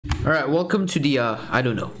Alright, welcome to the, I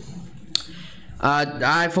don't know.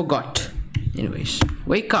 I forgot. Anyways,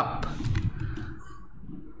 wake up.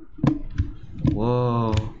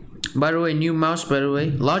 Whoa. By the way, new mouse, by the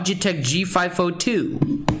way. Logitech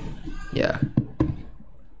G502. Yeah.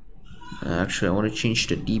 Actually, I want to change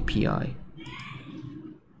the DPI.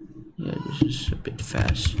 Yeah, this is a bit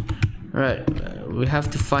fast. Alright, we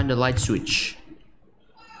have to find the light switch.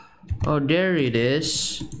 Oh, there it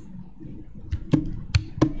is.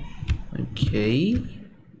 Okay.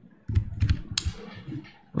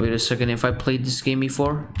 Wait a second, if I played this game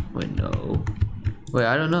before? Wait, no. Wait,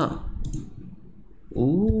 I don't know.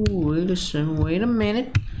 Ooh, wait a second, wait a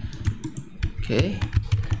minute. Okay.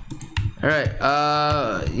 Alright,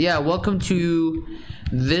 yeah, welcome to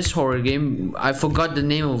this horror game. I forgot the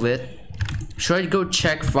name of it. Should I go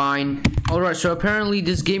check? Fine. Alright, so apparently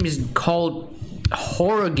this game is called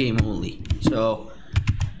horror game only. So,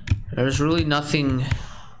 there's really nothing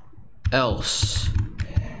else.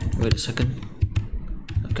 Wait a second.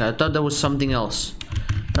 Okay, I thought that was something else.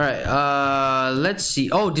 Alright, let's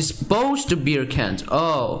see. Oh, dispose the beer cans.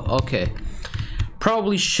 Oh, okay.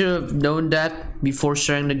 Probably should have known that before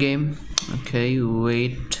starting the game. Okay,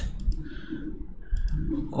 wait.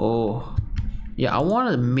 Oh, yeah, I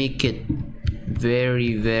want to make it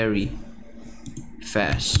very, very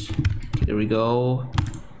fast. Okay, there we go.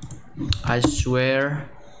 I swear,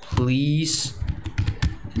 please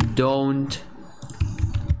don't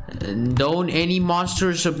any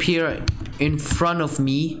monsters appear in front of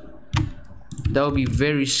me. That would be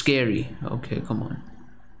very scary. Okay, come on.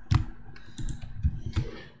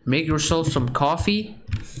 Make yourself some coffee.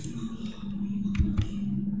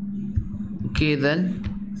 Okay, then.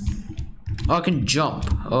 Oh, I can jump.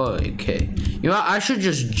 Oh, okay. You know, I should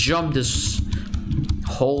just jump this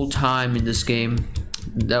whole time in this game.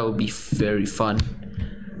 That would be very fun.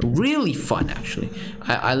 Really fun, actually.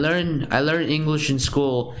 I learned English in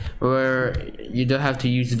school where you don't have to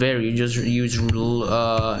use very. You just use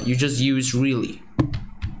really.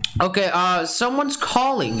 Okay. Someone's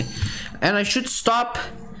calling, and I should stop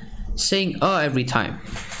saying every time.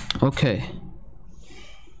 Okay.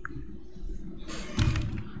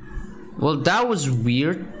 Well, that was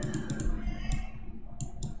weird.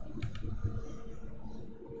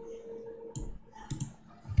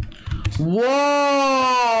 Whoa!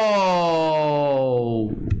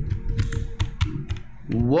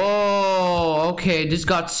 Whoa! Okay, this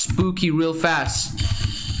got spooky real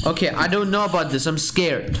fast. Okay, I don't know about this. I'm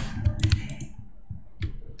scared.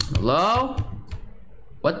 Hello?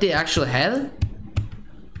 What the actual hell?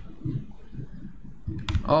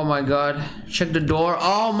 Oh my god. Check the door.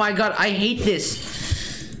 Oh my god, I hate this.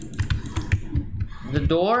 The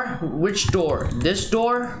door? Which door? This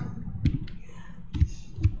door?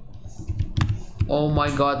 Oh my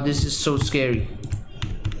god, this is so scary.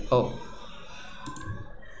 Oh.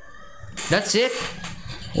 That's it?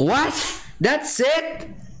 What? That's it?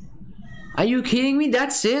 Are you kidding me?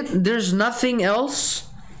 That's it? There's nothing else?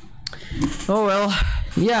 Oh well.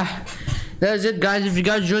 Yeah. That's it, guys. If you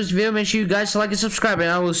guys enjoyed this video, make sure you guys like and subscribe, and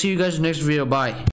I will see you guys in the next video. Bye.